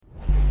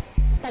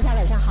大家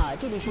晚上好，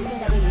这里是正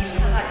在为您直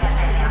播。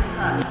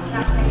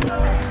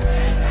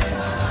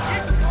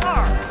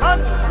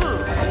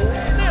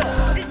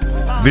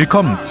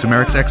Willkommen zu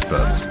Merrick's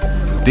Experts,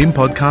 dem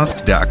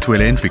Podcast, der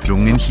aktuelle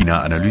Entwicklungen in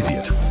China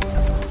analysiert.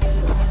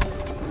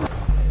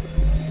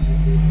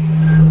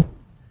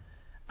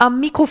 Am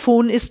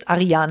Mikrofon ist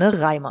Ariane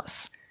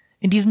Reimers.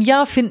 In diesem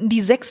Jahr finden die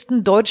 6.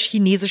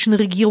 deutsch-chinesischen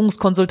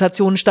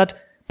Regierungskonsultationen statt,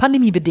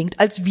 pandemiebedingt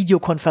als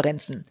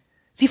Videokonferenzen.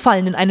 Sie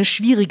fallen in eine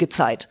schwierige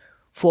Zeit.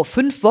 Vor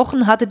 5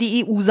 Wochen hatte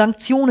die EU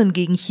Sanktionen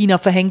gegen China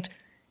verhängt,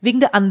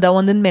 wegen der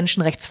andauernden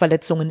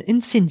Menschenrechtsverletzungen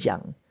in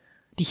Xinjiang.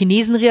 Die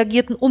Chinesen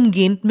reagierten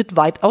umgehend mit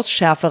weitaus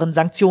schärferen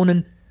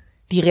Sanktionen.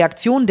 Die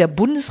Reaktion der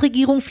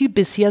Bundesregierung fiel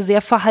bisher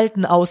sehr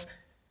verhalten aus.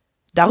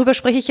 Darüber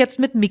spreche ich jetzt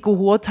mit Mikko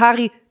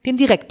Huotari, dem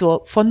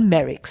Direktor von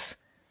Merrick's.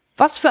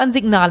 Was für ein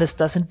Signal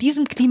ist das in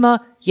diesem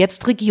Klima,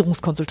 jetzt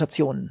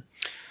Regierungskonsultationen?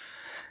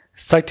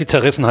 Es zeigt die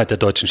Zerrissenheit der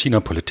deutschen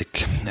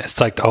China-Politik. Es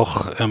zeigt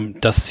auch,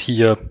 dass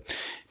hier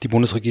die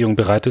Bundesregierung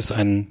bereit ist,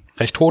 einen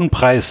recht hohen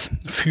Preis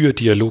für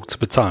Dialog zu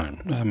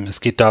bezahlen.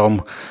 Es geht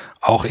darum,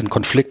 auch in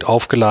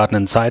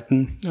konfliktaufgeladenen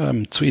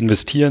Zeiten zu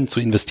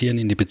investieren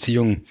in die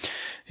Beziehungen,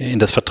 in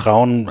das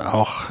Vertrauen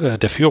auch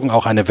der Führung,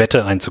 auch eine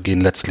Wette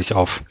einzugehen, letztlich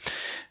auf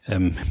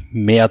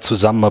mehr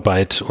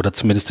Zusammenarbeit oder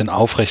zumindest den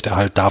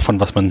Aufrechterhalt davon,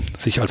 was man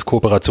sich als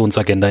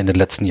Kooperationsagenda in den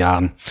letzten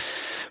Jahren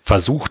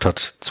versucht hat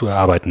zu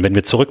erarbeiten. Wenn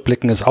wir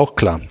zurückblicken, ist auch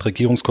klar,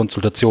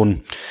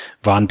 Regierungskonsultationen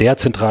waren der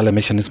zentrale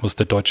Mechanismus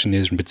der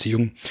deutsch-chinesischen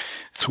Beziehungen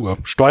zur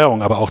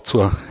Steuerung, aber auch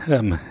zum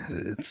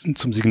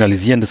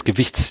Signalisieren des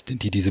Gewichts,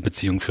 die diese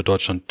Beziehungen für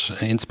Deutschland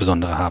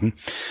insbesondere haben.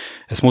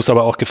 Es muss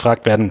aber auch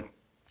gefragt werden,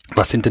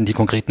 was sind denn die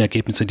konkreten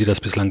Ergebnisse, die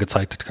das bislang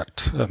gezeigt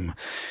hat?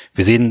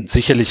 Wir sehen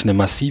sicherlich eine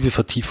massive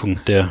Vertiefung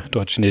der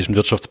deutsch-chinesischen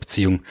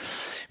Wirtschaftsbeziehungen.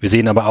 Wir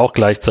sehen aber auch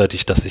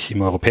gleichzeitig, dass sich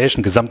im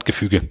europäischen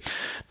Gesamtgefüge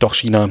doch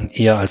China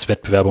eher als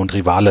Wettbewerber und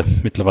Rivale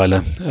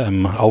mittlerweile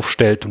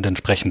aufstellt und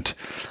entsprechend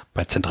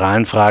bei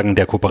zentralen Fragen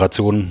der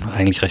Kooperation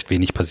eigentlich recht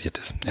wenig passiert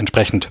ist.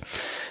 Entsprechend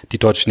die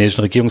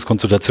deutsch-chinesischen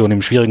Regierungskonsultationen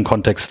im schwierigen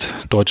Kontext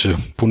deutsche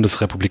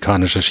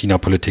bundesrepublikanische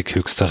China-Politik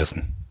höchst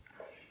zerrissen.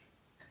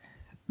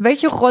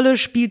 Welche Rolle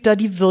spielt da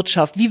die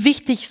Wirtschaft? Wie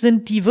wichtig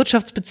sind die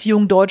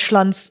Wirtschaftsbeziehungen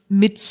Deutschlands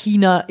mit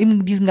China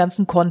in diesem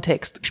ganzen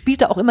Kontext?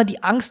 Spielt da auch immer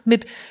die Angst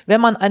mit,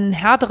 wenn man einen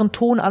härteren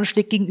Ton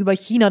anschlägt gegenüber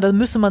China, dann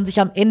müsse man sich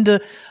am Ende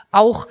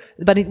auch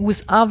bei den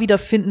USA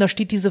wiederfinden? Da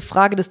steht diese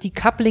Frage des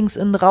Decouplings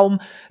im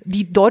Raum,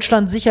 die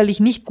Deutschland sicherlich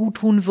nicht gut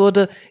tun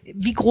würde.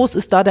 Wie groß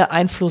ist da der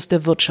Einfluss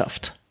der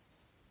Wirtschaft?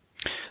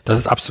 Das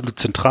ist absolut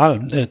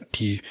zentral.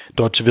 Die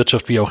deutsche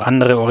Wirtschaft wie auch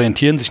andere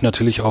orientieren sich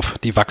natürlich auf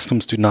die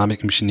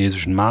Wachstumsdynamik im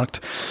chinesischen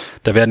Markt.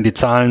 Da werden die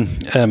Zahlen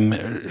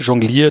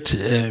jongliert,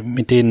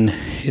 mit denen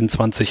in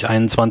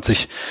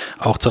 2021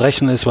 auch zu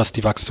rechnen ist, was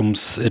die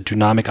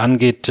Wachstumsdynamik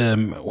angeht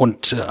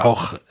und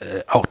auch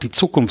die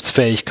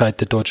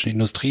Zukunftsfähigkeit der deutschen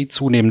Industrie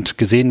zunehmend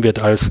gesehen wird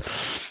als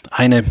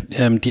eine,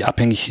 die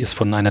abhängig ist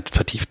von einer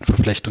vertieften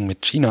Verflechtung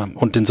mit China.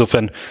 Und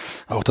insofern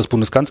auch das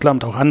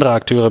Bundeskanzleramt, auch andere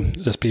Akteure,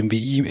 das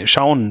BMWI,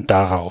 schauen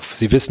darauf.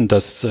 Sie wissen,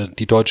 dass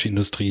die deutsche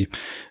Industrie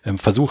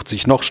versucht,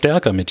 sich noch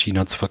stärker mit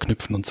China zu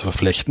verknüpfen und zu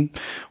verflechten.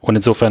 Und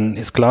insofern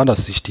ist klar,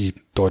 dass sich die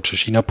deutsche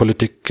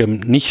China-Politik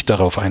nicht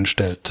darauf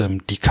einstellt,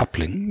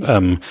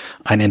 Decoupling,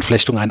 eine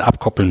Entflechtung, ein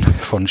Abkoppeln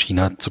von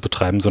China zu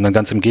betreiben, sondern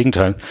ganz im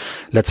Gegenteil,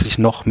 letztlich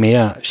noch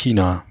mehr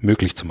China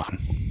möglich zu machen.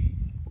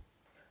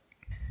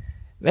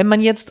 Wenn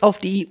man jetzt auf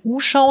die EU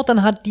schaut,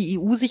 dann hat die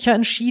EU sich ja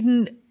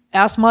entschieden,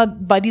 erstmal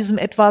bei diesem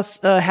etwas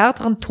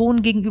härteren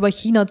Ton gegenüber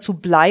China zu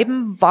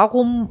bleiben.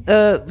 Warum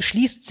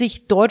schließt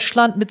sich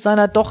Deutschland mit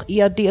seiner doch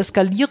eher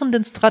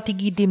deeskalierenden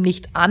Strategie dem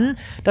nicht an?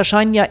 Da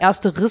scheinen ja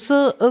erste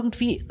Risse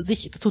irgendwie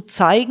sich zu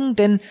zeigen,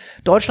 denn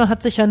Deutschland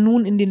hat sich ja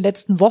nun in den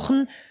letzten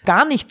Wochen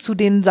gar nicht zu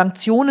den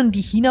Sanktionen,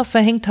 die China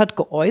verhängt hat,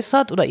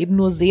 geäußert oder eben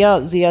nur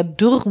sehr, sehr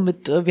dürr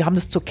wir haben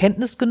es zur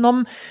Kenntnis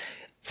genommen.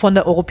 Von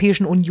der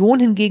Europäischen Union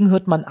hingegen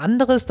hört man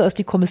anderes. Da ist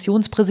die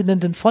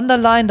Kommissionspräsidentin von der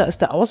Leyen, da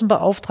ist der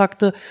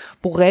Außenbeauftragte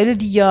Borrell,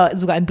 die ja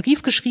sogar einen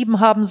Brief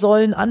geschrieben haben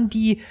sollen an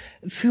die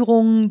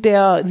Führung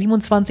der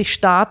 27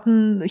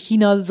 Staaten.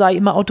 China sei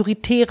immer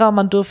autoritärer,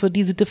 man dürfe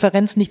diese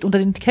Differenz nicht unter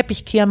den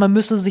Teppich kehren, man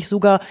müsse sich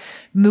sogar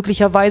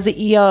möglicherweise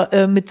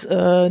eher mit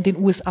den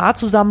USA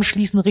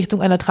zusammenschließen Richtung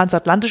einer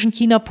transatlantischen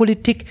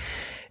China-Politik.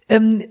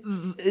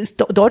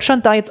 Ist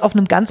Deutschland da jetzt auf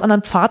einem ganz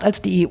anderen Pfad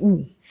als die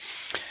EU?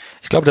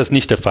 Ich glaube, das ist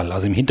nicht der Fall.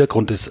 Also im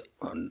Hintergrund ist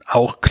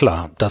auch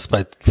klar, dass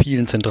bei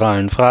vielen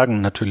zentralen Fragen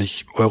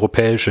natürlich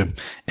europäische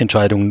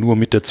Entscheidungen nur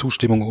mit der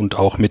Zustimmung und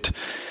auch mit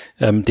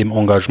dem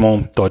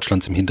Engagement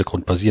Deutschlands im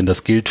Hintergrund basieren.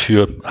 Das gilt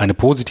für eine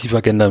positive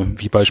Agenda,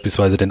 wie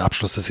beispielsweise den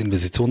Abschluss des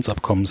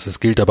Investitionsabkommens. Es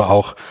gilt aber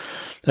auch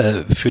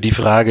für die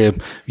Frage,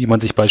 wie man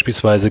sich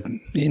beispielsweise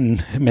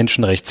in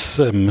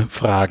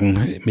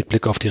Menschenrechtsfragen mit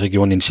Blick auf die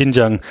Region in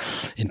Xinjiang,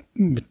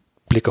 mit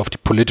Blick auf die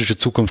politische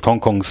Zukunft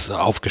Hongkongs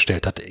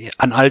aufgestellt hat.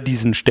 An all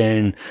diesen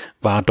Stellen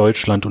war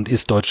Deutschland und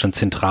ist Deutschland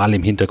zentral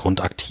im Hintergrund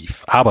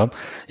aktiv. Aber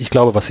ich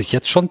glaube, was sich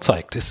jetzt schon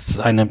zeigt,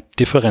 ist eine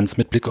Differenz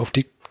mit Blick auf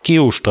die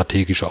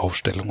geostrategische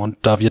Aufstellung. Und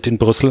da wird in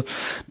Brüssel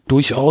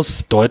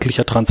durchaus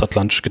deutlicher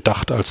transatlantisch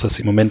gedacht, als das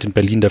im Moment in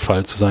Berlin der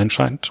Fall zu sein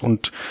scheint.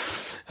 Und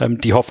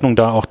die Hoffnung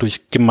da auch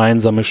durch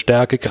gemeinsame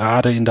Stärke,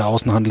 gerade in der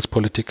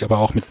Außenhandelspolitik, aber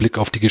auch mit Blick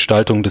auf die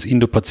Gestaltung des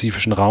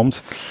indopazifischen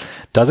Raums.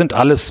 Da sind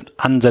alles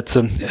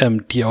Ansätze,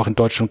 die auch in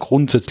Deutschland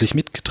grundsätzlich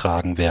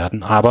mitgetragen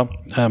werden, aber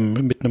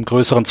mit einem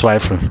größeren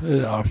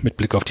Zweifel mit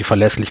Blick auf die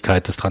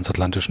Verlässlichkeit des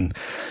transatlantischen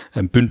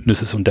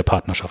Bündnisses und der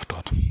Partnerschaft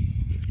dort.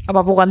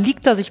 Aber woran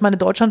liegt das? Ich meine,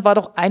 Deutschland war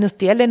doch eines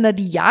der Länder,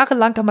 die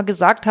jahrelang einmal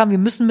gesagt haben, wir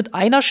müssen mit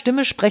einer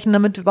Stimme sprechen,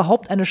 damit wir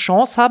überhaupt eine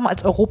Chance haben,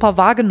 als Europa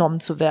wahrgenommen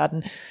zu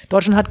werden.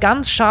 Deutschland hat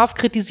ganz scharf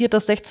kritisiert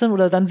das 16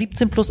 oder dann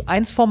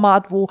 17+1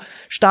 Format, wo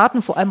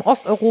Staaten, vor allem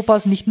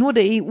Osteuropas, nicht nur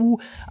der EU,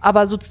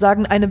 aber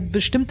sozusagen eine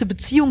bestimmte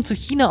Beziehung zu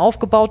China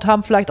aufgebaut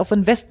haben, vielleicht auf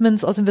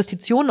Investments, aus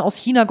Investitionen aus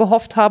China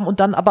gehofft haben und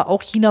dann aber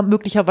auch China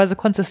möglicherweise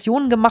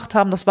Konzessionen gemacht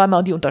haben. Das war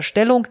immer die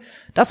Unterstellung.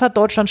 Das hat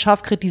Deutschland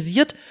scharf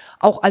kritisiert,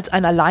 auch als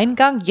ein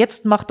Alleingang.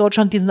 Jetzt macht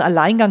Deutschland diesen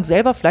Alleingang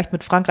selber, vielleicht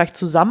mit Frankreich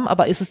zusammen,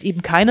 aber ist es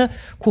eben keine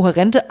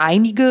kohärente,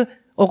 einige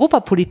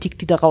Europapolitik,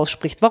 die daraus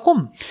spricht.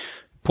 Warum?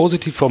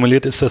 Positiv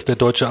formuliert ist das der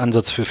deutsche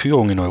Ansatz für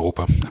Führung in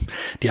Europa.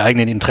 Die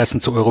eigenen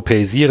Interessen zu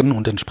europäisieren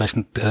und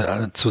entsprechend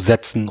zu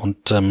setzen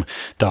und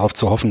darauf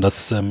zu hoffen,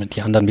 dass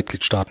die anderen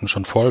Mitgliedstaaten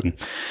schon folgen.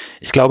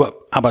 Ich glaube,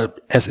 aber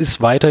es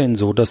ist weiterhin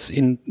so, dass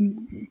in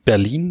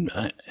Berlin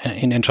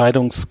in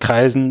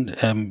Entscheidungskreisen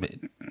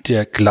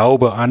der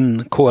Glaube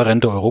an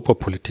kohärente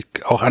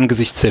Europapolitik, auch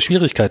angesichts der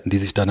Schwierigkeiten, die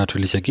sich da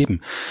natürlich ergeben,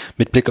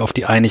 mit Blick auf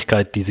die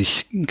Einigkeit, die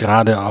sich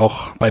gerade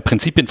auch bei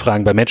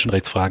Prinzipienfragen, bei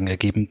Menschenrechtsfragen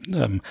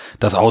ergeben,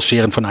 das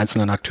Ausscheren von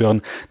einzelnen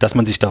Akteuren, dass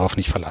man sich darauf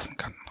nicht verlassen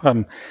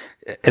kann.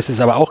 Es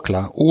ist aber auch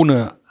klar,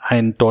 ohne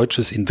ein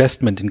deutsches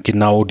Investment in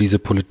genau diese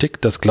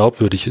Politik, das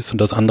glaubwürdig ist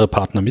und das andere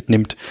Partner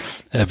mitnimmt,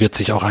 wird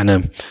sich auch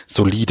eine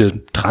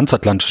solide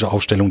transatlantische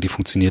Aufstellung, die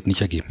funktioniert,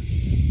 nicht ergeben.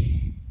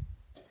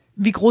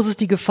 Wie groß ist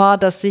die Gefahr,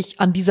 dass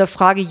sich an dieser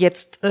Frage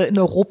jetzt in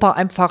Europa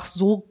einfach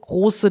so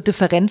große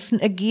Differenzen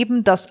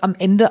ergeben, dass am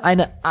Ende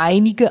eine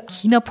einige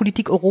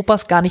China-Politik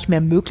Europas gar nicht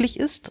mehr möglich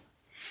ist?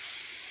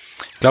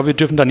 Ich glaube, wir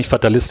dürfen da nicht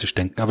fatalistisch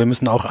denken, aber wir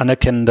müssen auch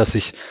anerkennen, dass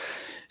sich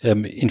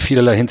in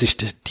vielerlei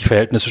Hinsicht die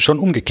Verhältnisse schon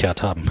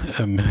umgekehrt haben.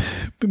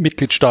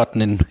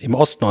 Mitgliedstaaten im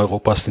Osten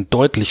Europas sind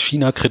deutlich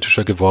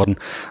China-kritischer geworden,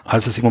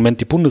 als es im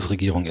Moment die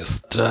Bundesregierung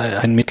ist.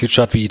 Ein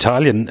Mitgliedstaat wie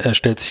Italien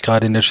stellt sich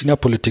gerade in der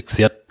China-Politik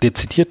sehr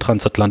dezidiert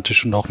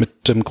transatlantisch und auch mit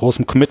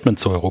großem Commitment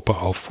zu Europa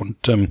auf.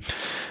 Und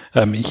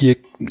hier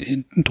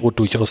droht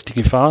durchaus die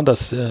Gefahr,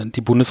 dass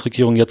die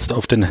Bundesregierung jetzt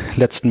auf den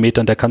letzten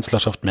Metern der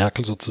Kanzlerschaft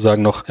Merkel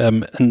sozusagen noch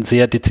einen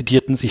sehr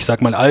dezidierten, ich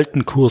sag mal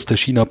alten Kurs der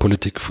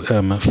China-Politik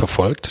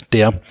verfolgt,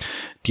 der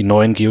die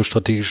neuen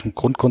geostrategischen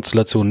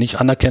Grundkonstellationen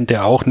nicht anerkennt,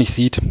 der auch nicht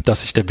sieht,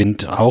 dass sich der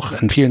Wind auch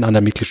in vielen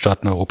anderen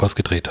Mitgliedstaaten Europas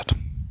gedreht hat.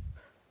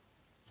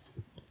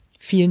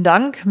 Vielen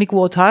Dank,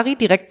 Mikko Ohtari,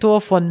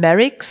 Direktor von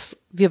Merix.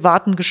 Wir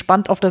warten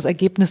gespannt auf das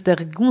Ergebnis der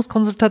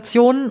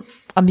Regierungskonsultation.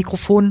 Am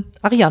Mikrofon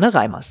Ariane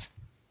Reimers.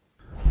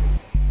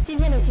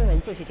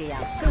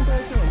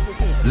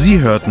 Sie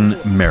hörten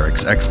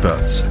Merix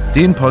Experts,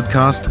 den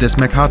Podcast des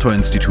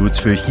Mercator-Instituts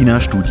für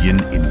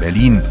China-Studien in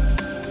Berlin.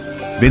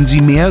 Wenn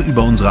Sie mehr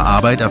über unsere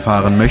Arbeit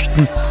erfahren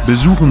möchten,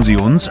 besuchen Sie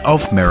uns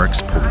auf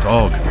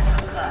merix.org.